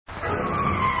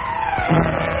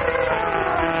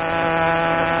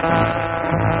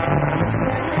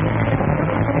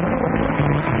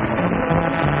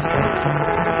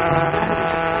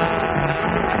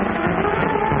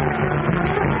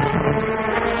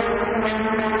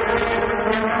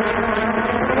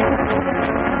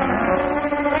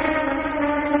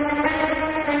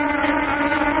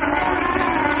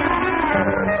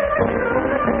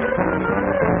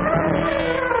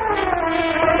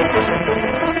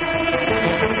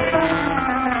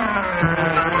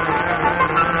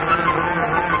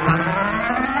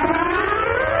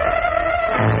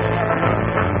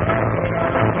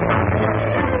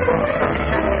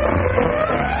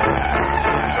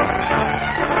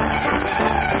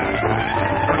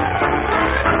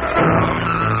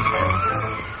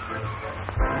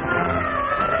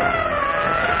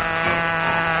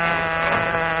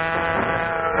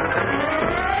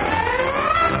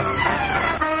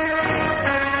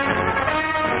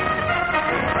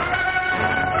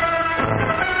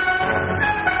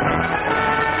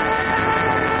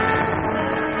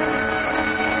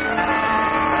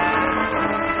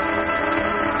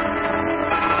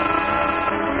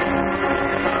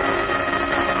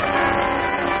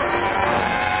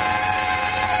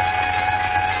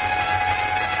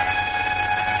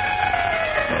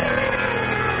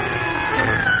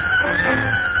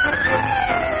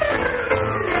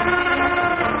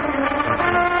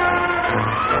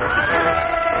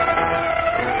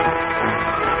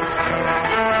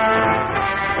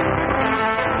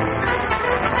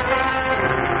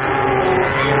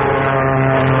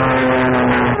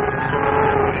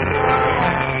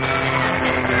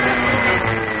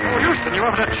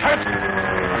of it, Chet!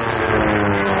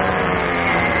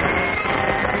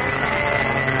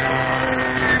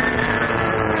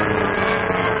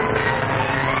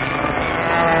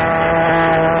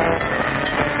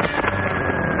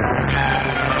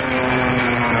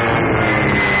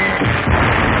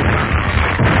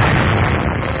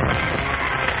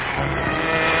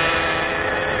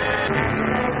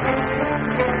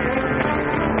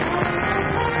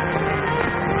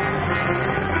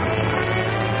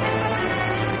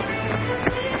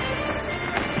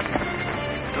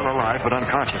 But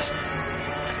unconscious.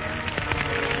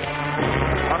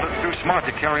 Hornet's too smart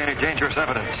to carry any dangerous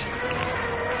evidence.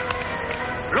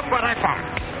 Look what I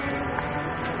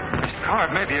found. This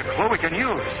card may be a clue we can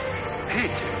use.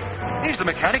 Pete, he's the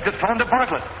mechanic that phoned to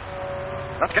Bartlett.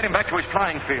 Let's get him back to his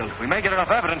flying field. We may get enough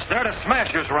evidence there to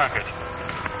smash his rocket.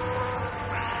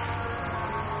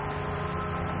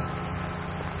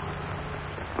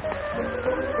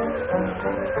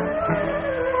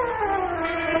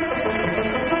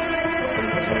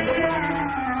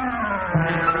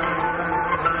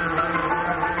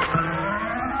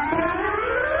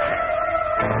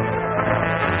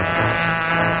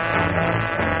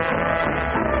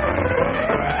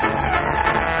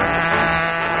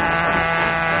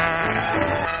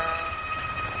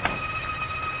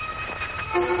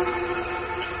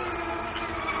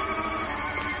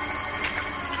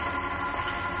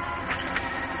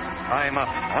 I'm up.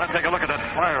 I want to take a look at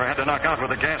that fire I had to knock out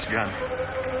with a gas gun.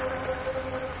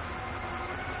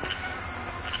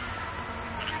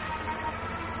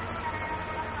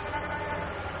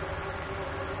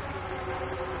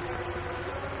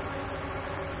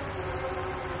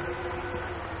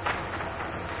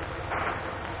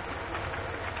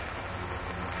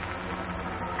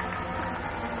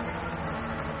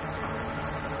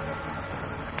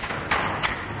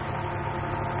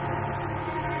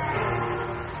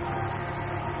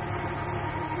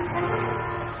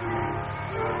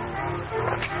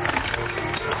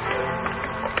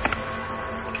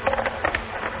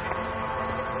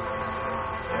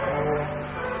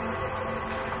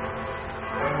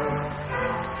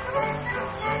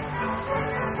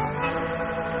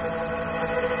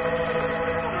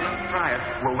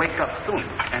 Will wake up soon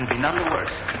and be none the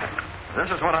worse. This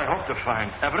is what I hope to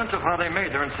find. Evidence of how they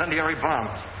made their incendiary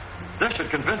bombs. This should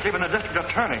convince even the district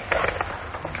attorney.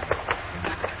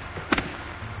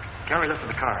 Carry this to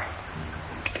the car.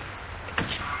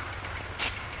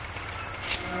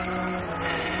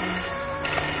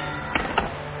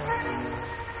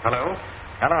 Hello?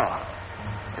 Hello.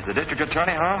 Is the district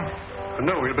attorney home?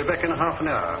 No, he'll be back in half an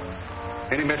hour.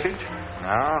 Any message?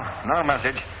 No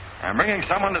message. I'm bringing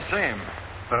someone to see him.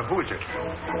 Who is it?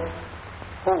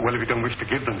 Oh, well, if you don't wish to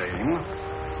give the name.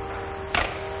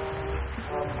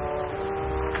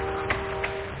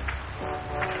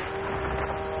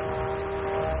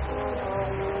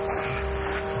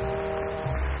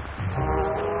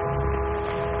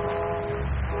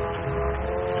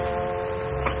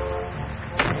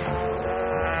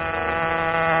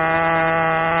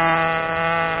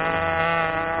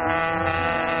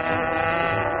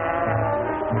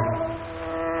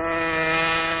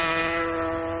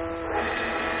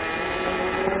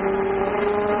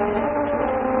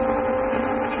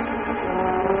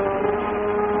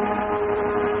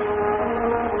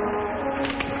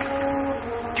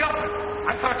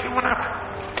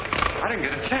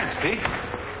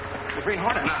 The Green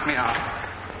Hornet knocked me out.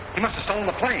 He must have stolen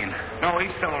the plane. No,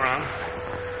 he's still around.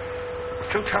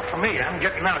 It's too tough for me. I'm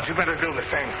getting out. You better do the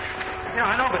same. Yeah,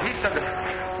 I know, but he said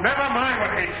that... Never mind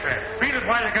what he said. Beat it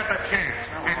while you got the chance.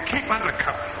 And keep under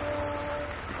cover.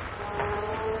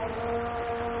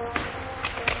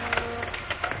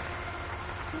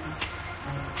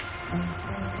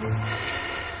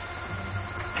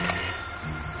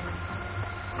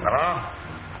 Hello?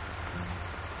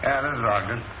 Yeah, this is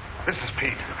Ogden. This is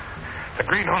Pete. The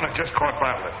Green Hornet just caught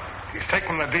Bartlett. He's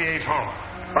taking the DA's home.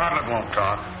 Bartlett won't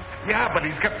talk. Yeah, but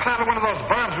he's got part of one of those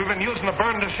bombs we've been using to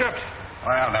burn the ships.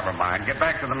 Well, never mind. Get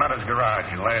back to the Mutter's garage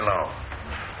and lay low.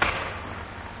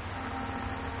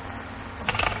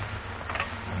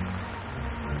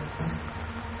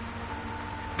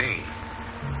 D.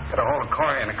 Get a hold of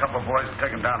Corey and a couple of boys and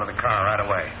take them down to the car right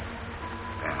away.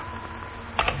 Yeah.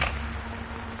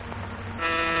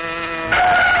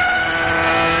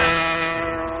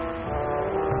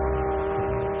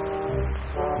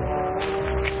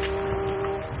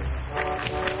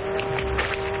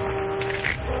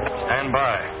 Stand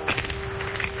by.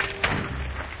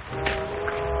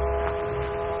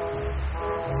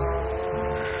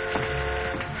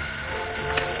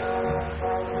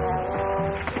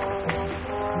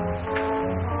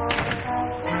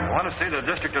 want to see the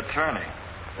district attorney.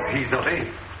 He's the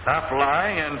thief. Stop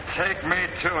lying and take me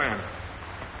to him.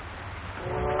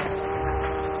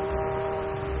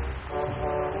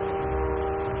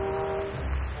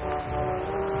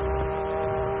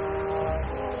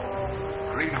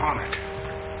 Green Hornet.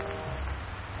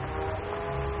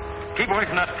 Keep away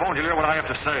from that phone till you hear what I have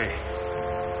to say.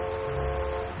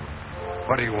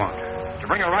 What do you want? To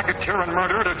bring a racketeer and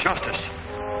murderer to justice.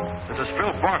 This is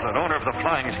Phil Bartlett, owner of the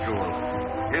flying school.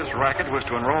 His racket was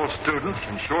to enroll students,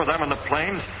 insure them in the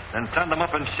planes, then send them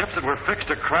up in ships that were fixed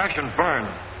to crash and burn.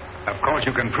 Of course,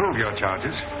 you can prove your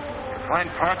charges. You find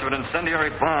parts of an incendiary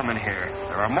bomb in here.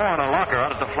 There are more in a locker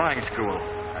out at the flying school.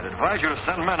 I'd advise you to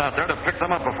send men out there to pick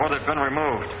them up before they've been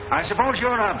removed. I suppose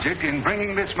your object in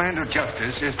bringing this man to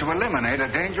justice is to eliminate a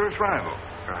dangerous rival.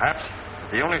 Perhaps.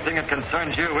 The only thing that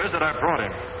concerns you is that I brought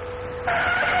him.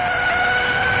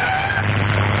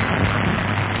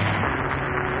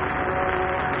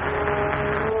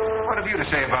 What have you to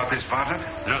say about this, Bartlett?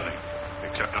 Nothing.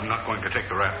 Except I'm not going to take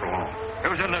the rap for long.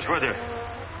 Who's in this with you?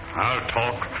 I'll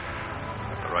talk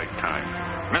at the right time.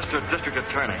 Mr. District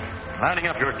Attorney, lining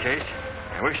up your case,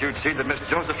 I wish you'd see that Miss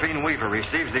Josephine Weaver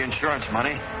receives the insurance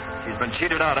money she's been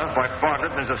cheated out of by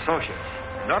Bartlett and his associates.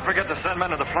 And don't forget to send men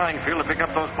to the flying field to pick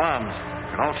up those bombs.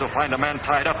 You can also find a man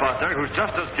tied up out there who's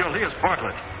just as guilty as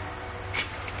Bartlett.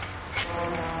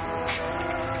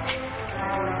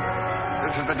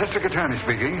 This is the district attorney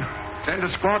speaking. Send a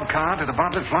squad car to the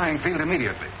Bartlett flying field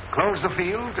immediately. Close the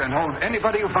field and hold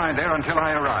anybody you find there until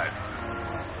I arrive.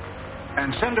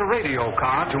 And send a radio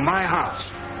car to my house.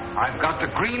 I've got the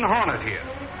Green Hornet here.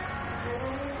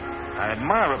 I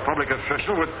admire a public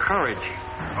official with courage.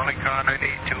 Calling car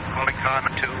 982, calling car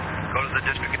number 2. Go to the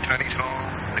district attorney's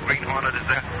home. The Green Hornet is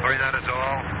there. Hurry, that is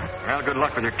all. Well, good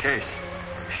luck with your case.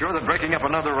 I'm sure that breaking up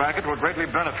another racket will greatly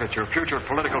benefit your future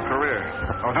political career.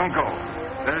 Oh, don't go.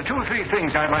 There are 2 or 3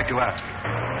 things I'd like to ask you.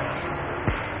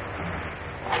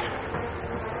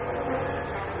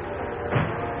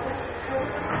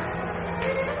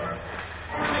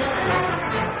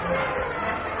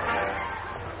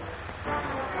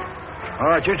 All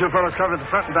right, you two fellows cover the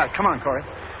front and back. Come on, Corey.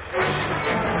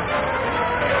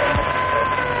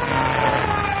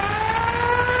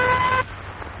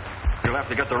 You'll have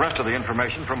to get the rest of the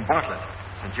information from Bartlett,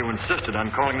 since you insisted on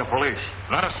calling the police.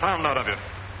 Not a sound out of you.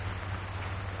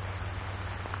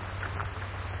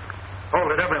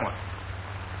 Hold it, everyone.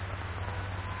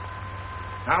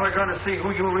 Now we're going to see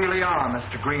who you really are,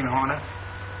 Mr. Green Hornet.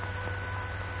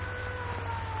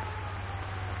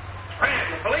 Friends,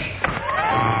 the police!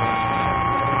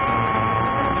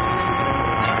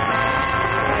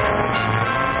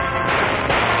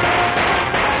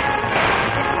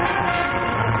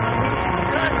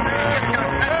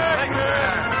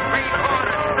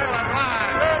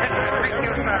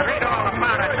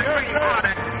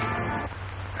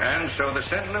 So the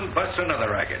Sentinel busts another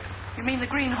racket. You mean the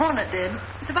Green Hornet did?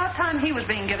 It's about time he was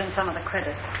being given some of the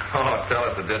credit. Oh, tell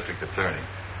it the district attorney.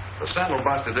 The Sentinel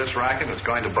busted this racket and it's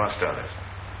going to bust others.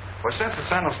 Well, since the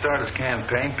Sentinel started his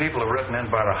campaign, people have written in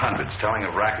by the hundreds telling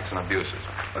of rackets and abuses.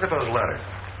 Look at those letters.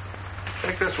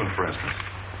 Take this one, for instance.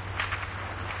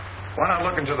 Why not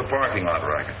look into the parking lot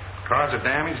racket? Cars are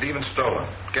damaged, even stolen.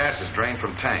 Gas is drained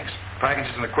from tanks.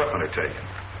 Packages and equipment are taken.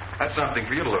 That's something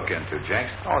for you to look into,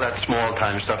 Jenks. Oh, that's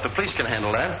small-time stuff. The police can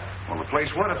handle that. Well, the police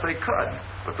would if they could.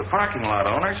 But the parking lot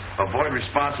owners avoid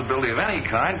responsibility of any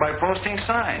kind by posting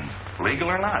signs, legal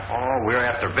or not. Oh, we're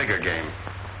after bigger game.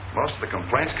 Most of the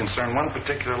complaints concern one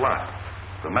particular lot,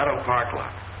 the Meadow Park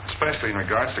lot, especially in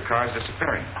regards to cars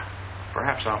disappearing.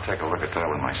 Perhaps I'll take a look at that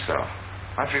one myself.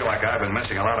 I feel like I've been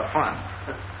missing a lot of fun.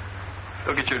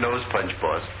 Go get your nose punched,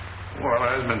 boss. Well,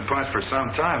 it has been punched for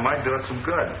some time. Might do it some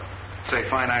good. Say,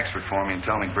 find Axford for me and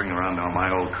tell him to bring around on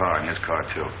my old car and his car,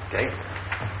 too. Okay?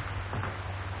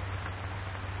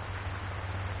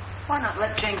 Why not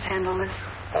let Jenks handle this?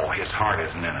 Oh, his heart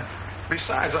isn't in it.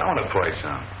 Besides, I want to play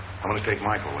some. I'm going to take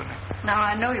Michael with me. Now,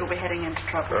 I know you'll be heading into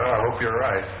trouble. Well, I hope you're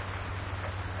right.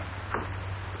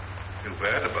 Too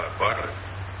bad about Bartlett.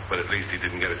 But at least he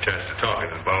didn't get a chance to talk.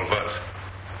 It involved us.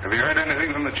 Have you heard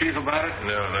anything from the chief about it?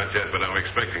 No, not yet, but I'm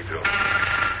expecting to.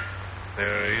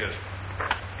 There he is.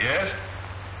 Yes?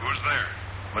 Who's there?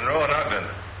 Monroe and Ogden.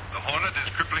 The Hornet is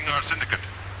crippling our syndicate.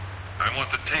 I want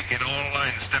the take in all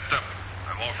lines stepped up.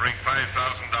 I'm offering $5,000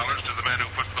 to the man who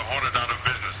puts the Hornet out of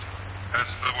business. Pass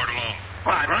the word along.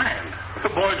 Why, grand. The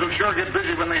boys will sure get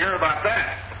busy when they hear about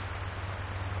that.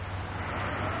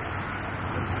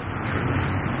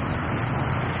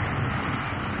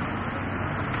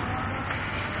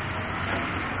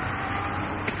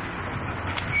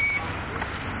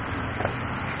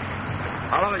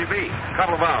 How long will you be? A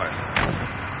couple of hours.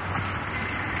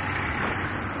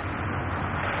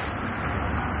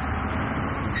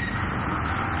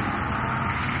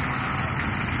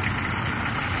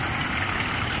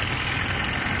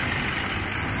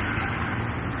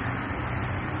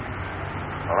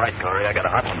 right, Corey. I got a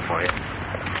hot one for you.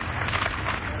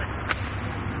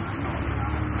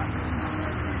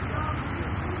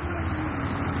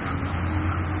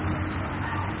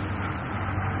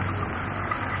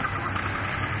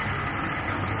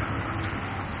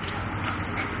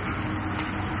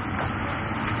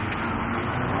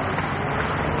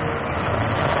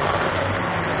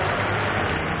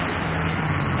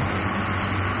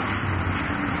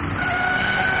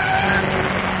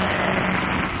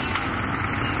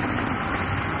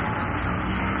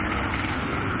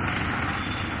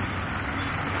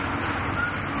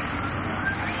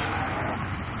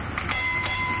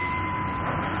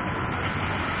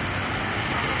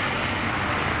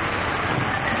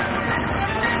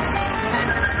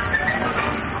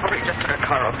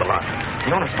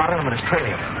 The owner spotted him and is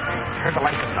trailing him. Here's the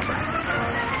license number.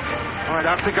 All right,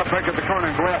 I'll pick up back at the corner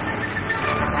and go after him.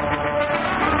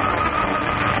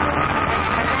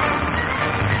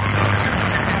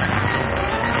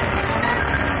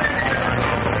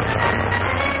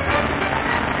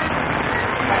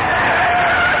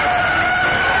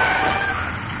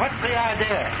 What's the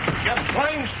idea? You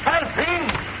plain spalpeen?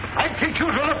 I teach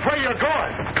you to look where you're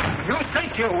going. You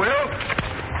think you will?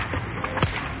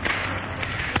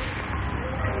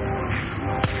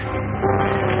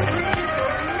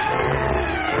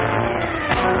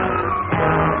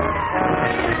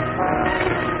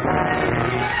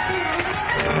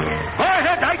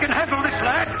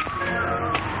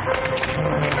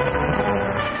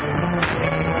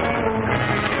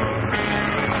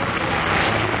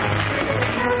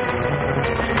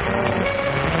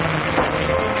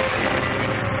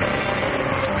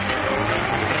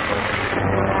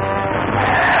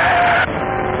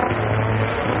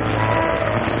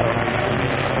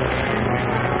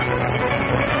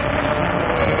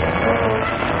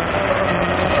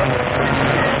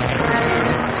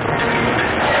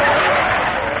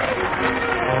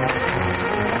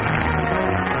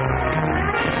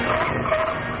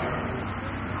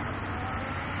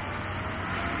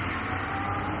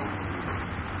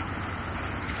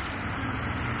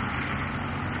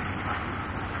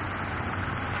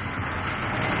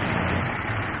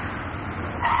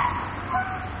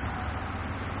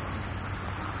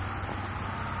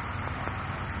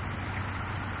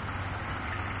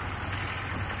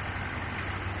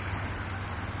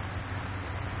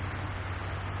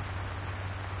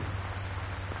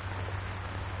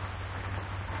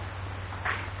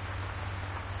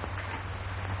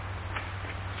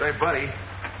 Say, buddy,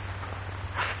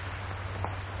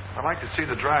 I'd like to see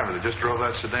the driver that just drove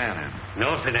that sedan in.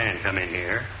 No sedan come in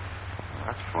here.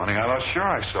 That's funny. I thought sure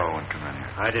I saw one come in here.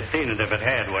 I'd have seen it if it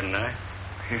had, wouldn't I?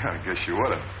 Yeah, I guess you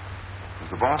would have. Was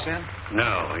the boss in?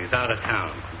 No, he's out of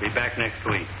town. He'll be back next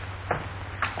week.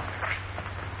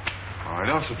 Oh, I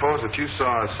don't suppose that you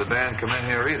saw a sedan come in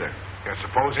here either. You're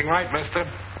supposing right, mister.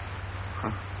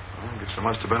 Huh. Well, I guess there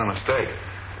must have been a mistake.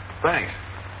 Thanks.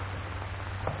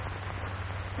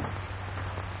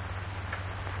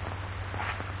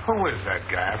 Who is that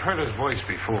guy? I've heard his voice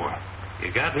before.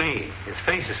 You got me. His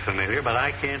face is familiar, but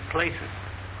I can't place him.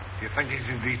 Do you think he's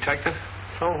a detective?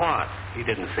 So what? He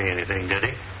didn't say anything, did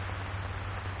he?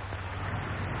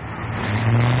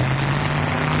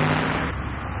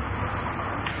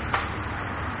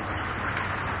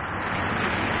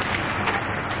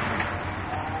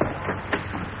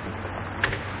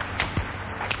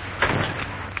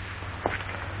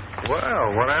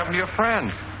 Well, what happened to your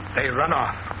friend? They run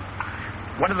off.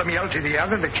 One of them yelled to the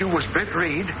other that you was Britt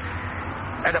Reed.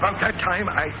 At about that time,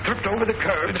 I tripped over the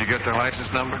curb. Did you get their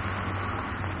license number?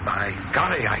 By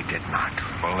golly, I did not.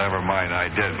 Well, never mind. I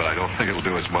did, but I don't think it'll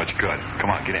do us much good.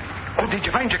 Come on, get in. Oh, did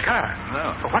you find your car?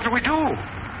 No. Well, what do we do?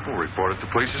 We'll report it to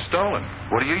police as stolen.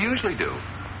 What do you usually do?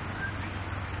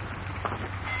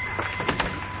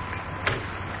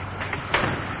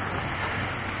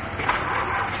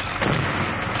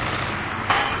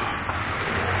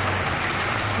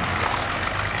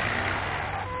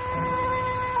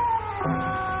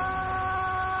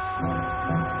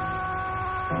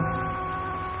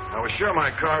 Sure,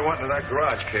 my car went into that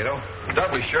garage, Cato.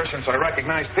 Doubly sure since I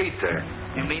recognized Pete there.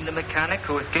 You mean the mechanic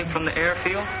who escaped from the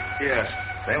airfield? Yes.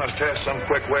 They must have some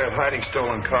quick way of hiding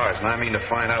stolen cars, and I mean to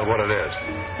find out what it is.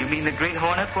 You mean the Green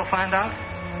Hornet will find out?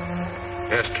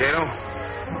 Yes, Cato?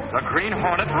 The Green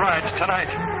Hornet rides tonight.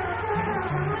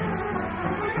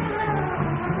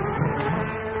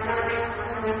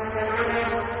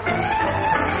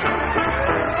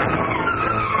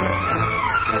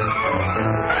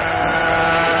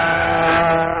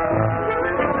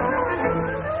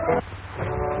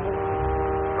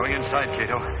 Inside,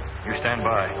 Cato. You stand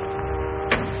by.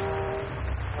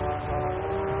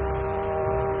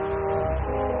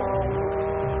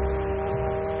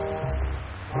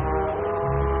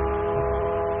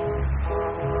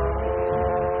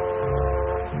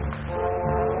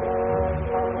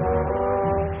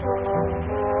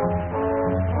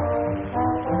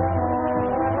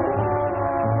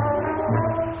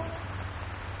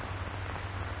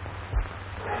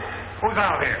 Who's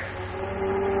out here?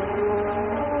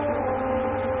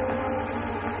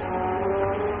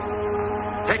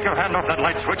 Take your hand off that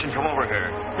light switch and come over here.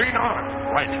 Green Hornet.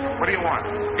 Right. What do you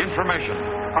want? Information.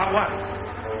 On what?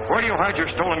 Where do you hide your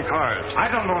stolen cars? I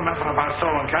don't know nothing about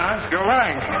stolen cars. You're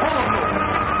lying.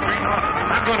 Green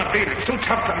Hornet, I'm going to beat it. It's too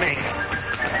tough for me.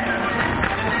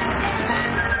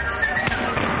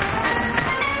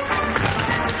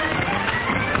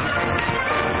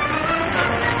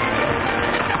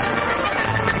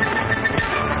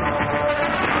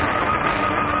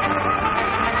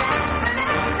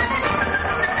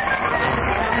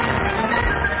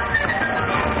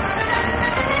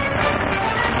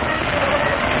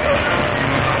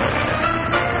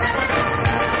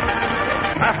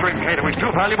 After him, Kate. It was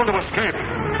too valuable to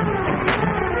escape.